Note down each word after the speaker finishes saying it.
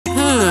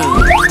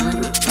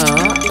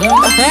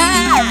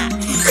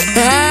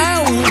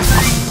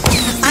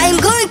I'm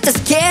going to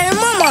scare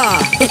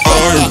Mama.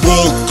 I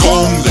will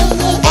call me,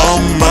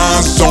 I'm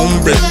a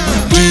zombie.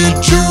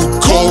 Did you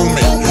call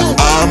me?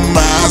 I'm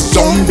a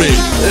zombie.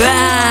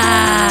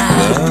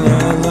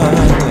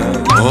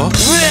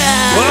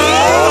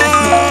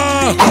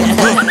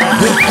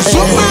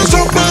 Zombie,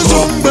 zombie,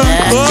 zombie.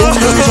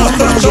 Zombie,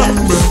 zombie,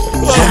 zombie.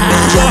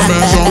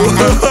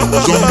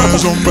 Zombie,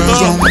 zombie,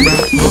 zombie.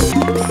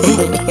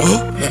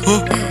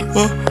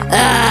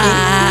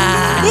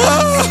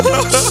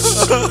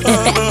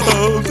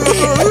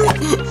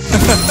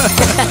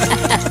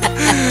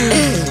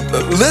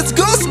 Let's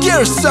go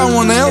scare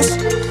someone else.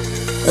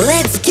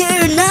 Let's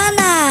scare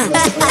Nana.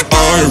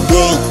 I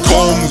will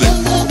call me,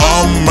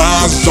 I'm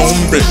a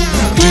zombie.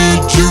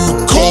 Did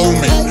you call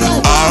me?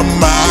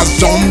 I'm a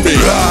zombie.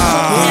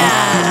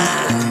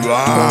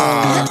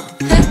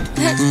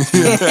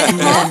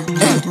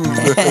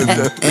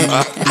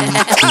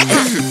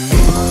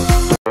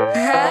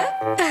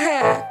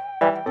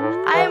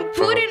 I am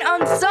putting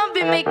on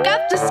zombie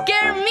makeup to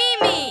scare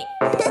Mimi.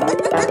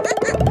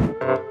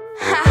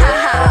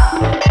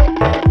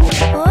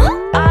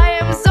 I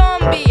am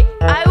zombie.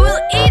 I will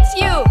eat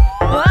you.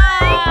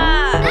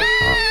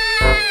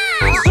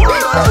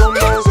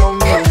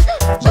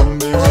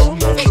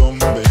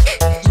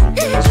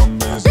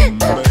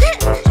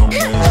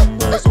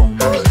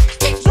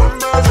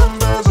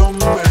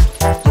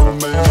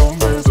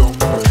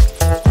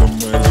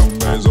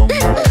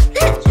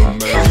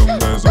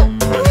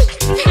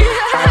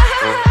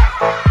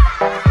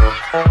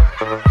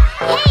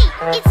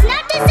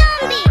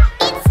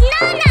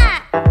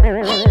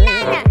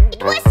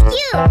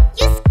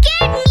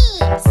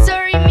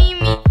 Sorry,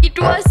 Mimi. It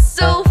was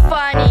so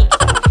funny.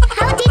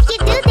 How did you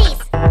do this?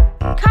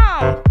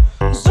 Come.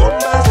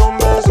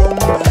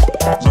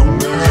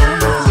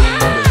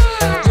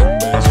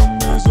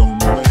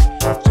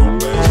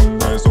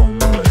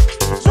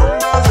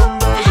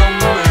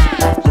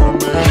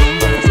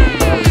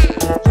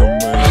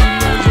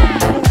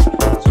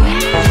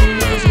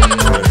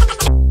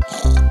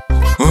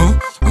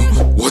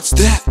 What's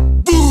that?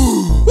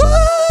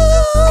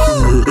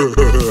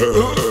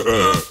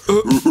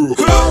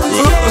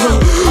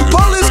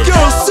 Police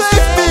girl,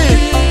 save me!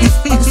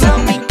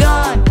 Zombie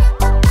gone.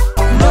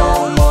 No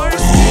more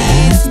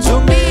scenes.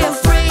 Don't be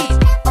afraid.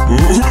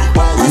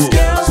 Police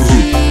girl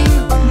scream.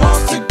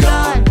 Monster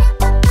gone.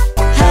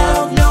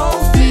 Have no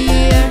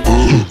fear.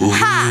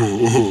 Ha!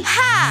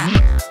 Ha!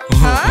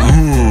 Huh?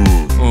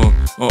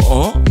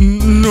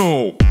 No.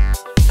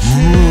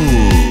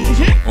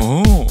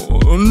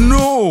 Oh,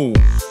 no.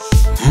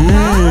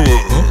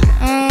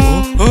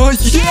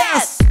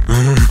 Yes!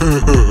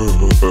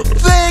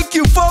 Thank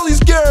you, police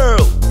girl!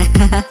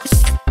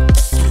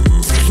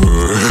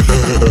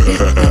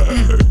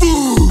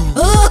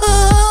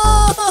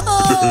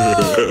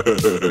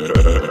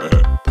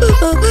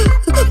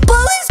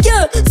 Police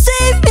girl,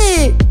 save me!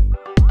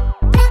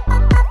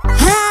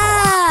 Ha!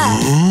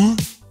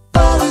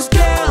 Police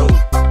girl.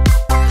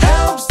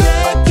 Help the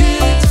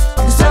kids.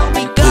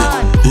 Zombie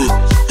gone.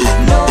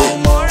 No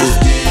more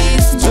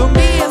scenes. Don't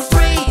be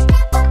afraid.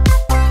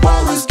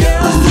 Police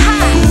girl.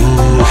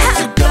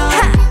 Monster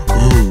gone.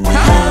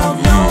 Have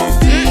no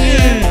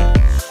fear.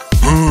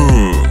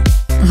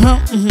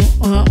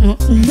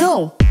 No.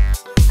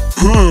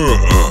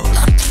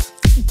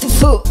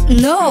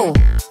 No.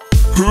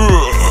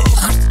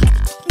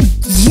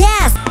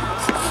 Yes.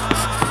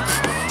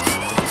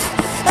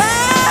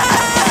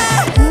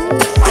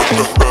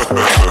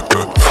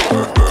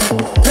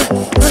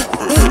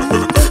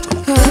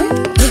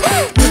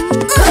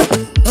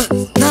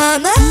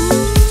 Nana?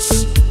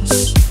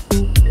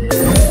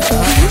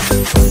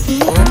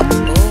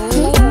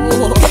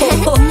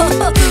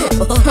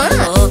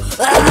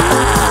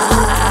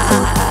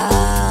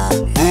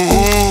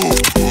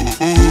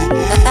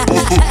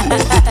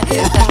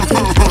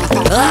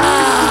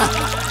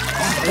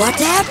 What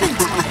happened?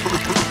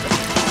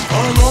 I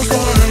lost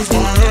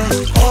my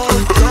hands, I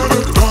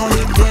can't find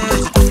it.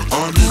 I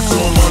need so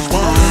much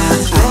money.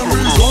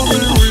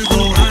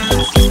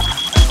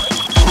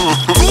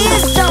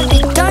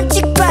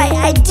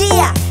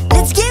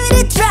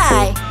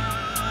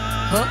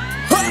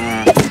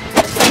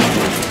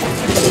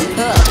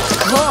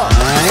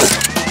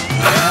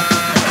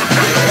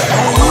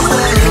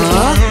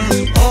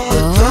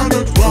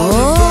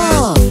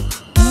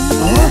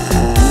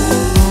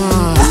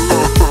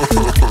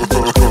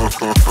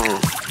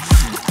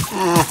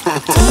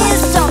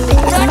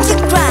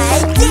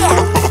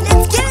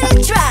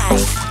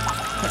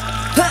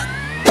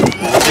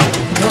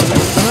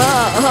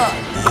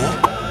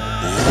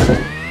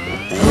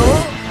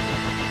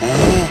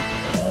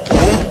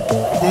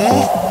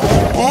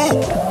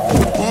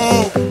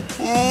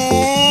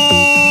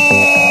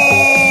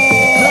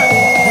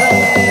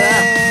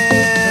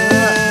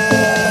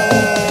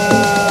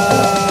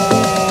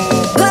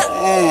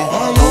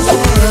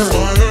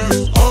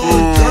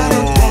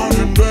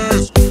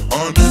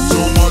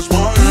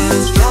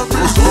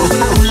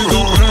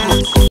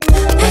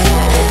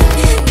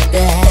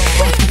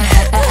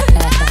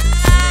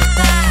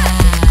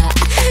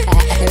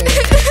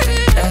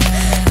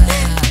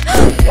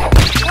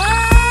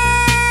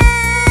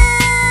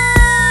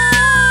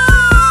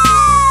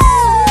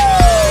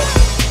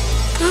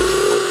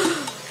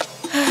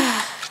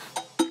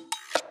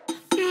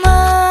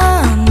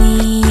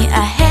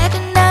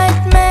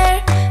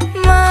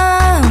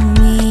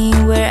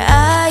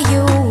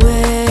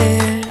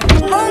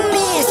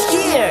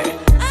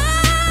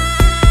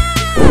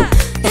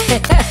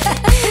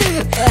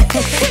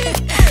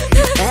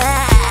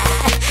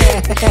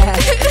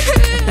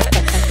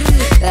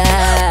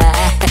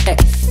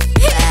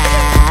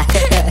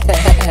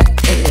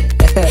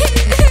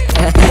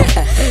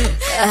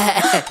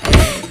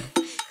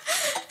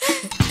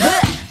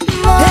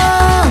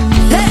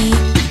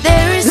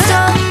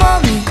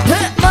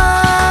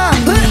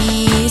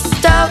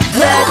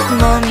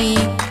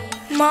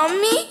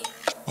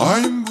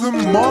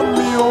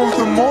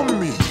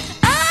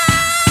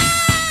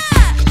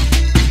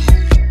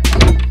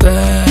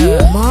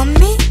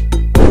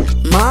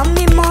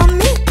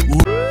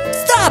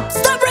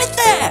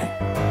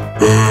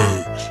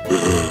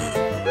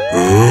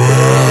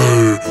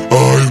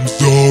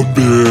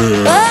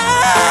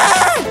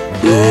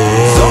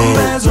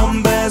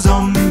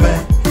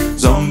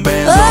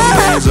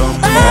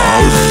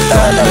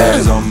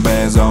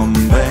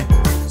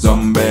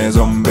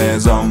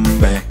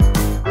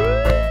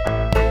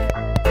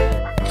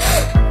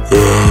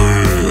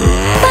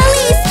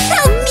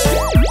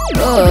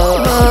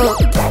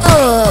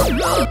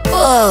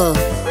 Oh.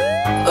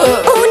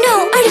 Oh no,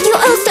 are you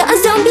also a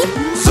zombie?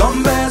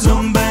 Zombie,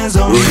 zombie,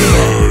 zombie.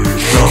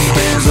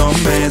 Zombie,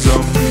 zombie,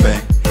 zombie.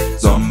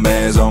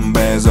 Zombie,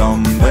 zombie,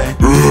 zombie.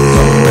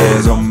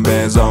 Zombie,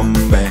 zombie,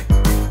 zombie.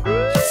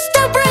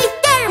 Stop right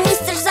there,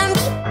 Mr.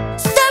 Zombie.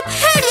 Stop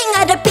hurting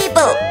other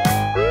people.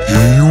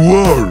 Here you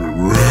are.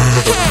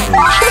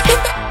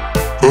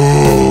 Oh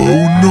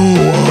no,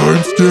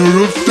 I'm scared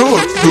of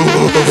dogs.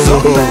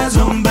 Zombie,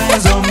 zombie,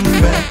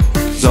 zombie.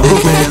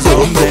 Zombie,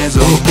 zombie,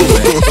 zombie.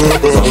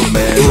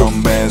 Zombie,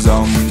 zombie,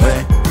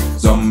 zombie.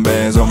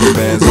 Zombie,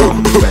 zombie,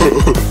 zombie.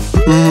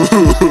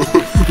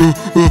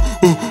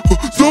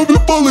 Zombie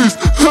police,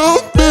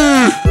 help me!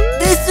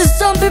 This is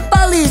zombie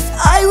police.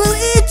 I will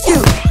eat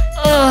you.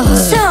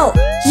 So,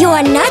 you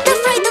are not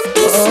afraid of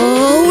this?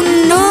 Oh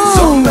no.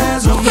 Zombie,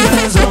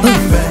 zombie,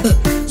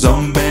 zombie.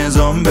 Zombie,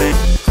 zombie.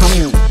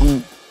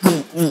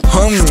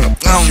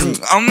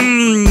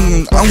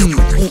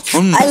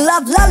 I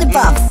love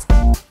lollipops.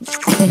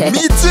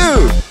 Me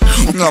too.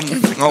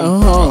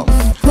 Oh.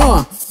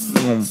 Huh.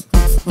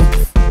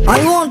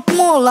 I want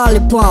more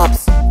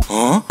lollipops.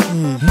 Huh?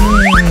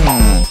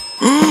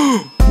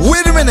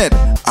 Wait a minute!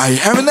 I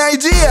have an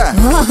idea!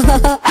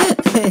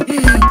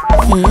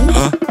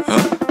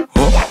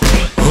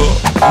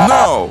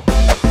 No!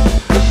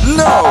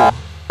 No!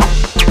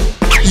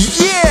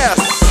 Yes!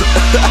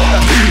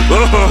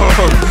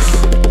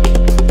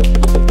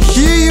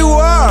 Here you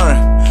are!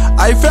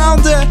 I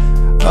found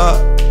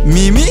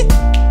Mimi?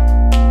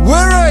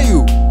 Where are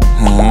you?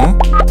 Huh?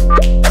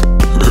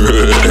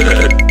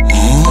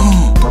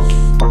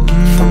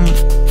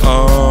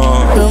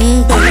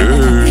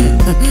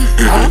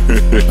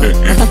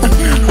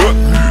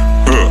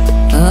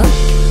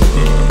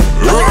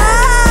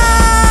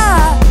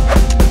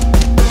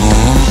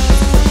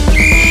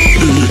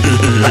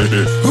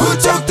 Who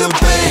took the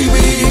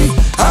baby?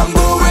 I'm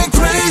going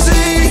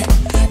crazy.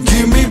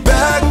 Give me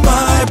back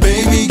my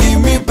baby.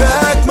 Give me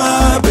back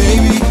my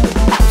baby.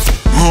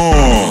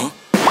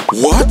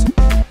 What?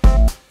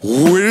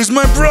 Where is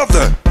my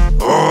brother?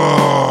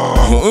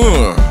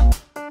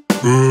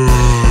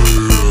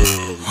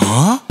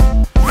 Huh?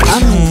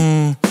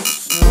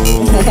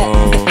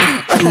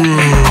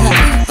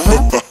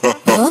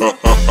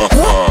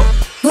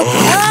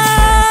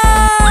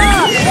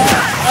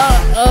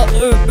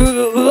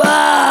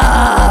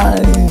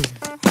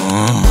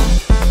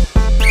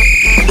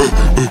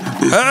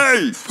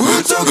 Hey!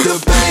 Who took the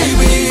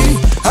baby?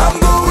 I'm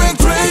going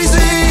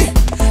crazy.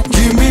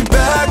 Give me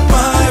back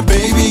my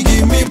baby.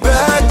 Give me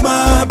back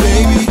my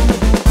baby.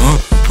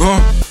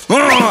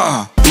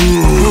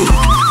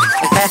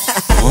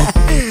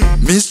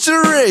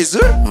 Mr.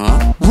 Razor?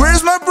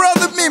 Where's my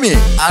brother Mimi?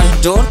 I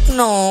don't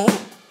know.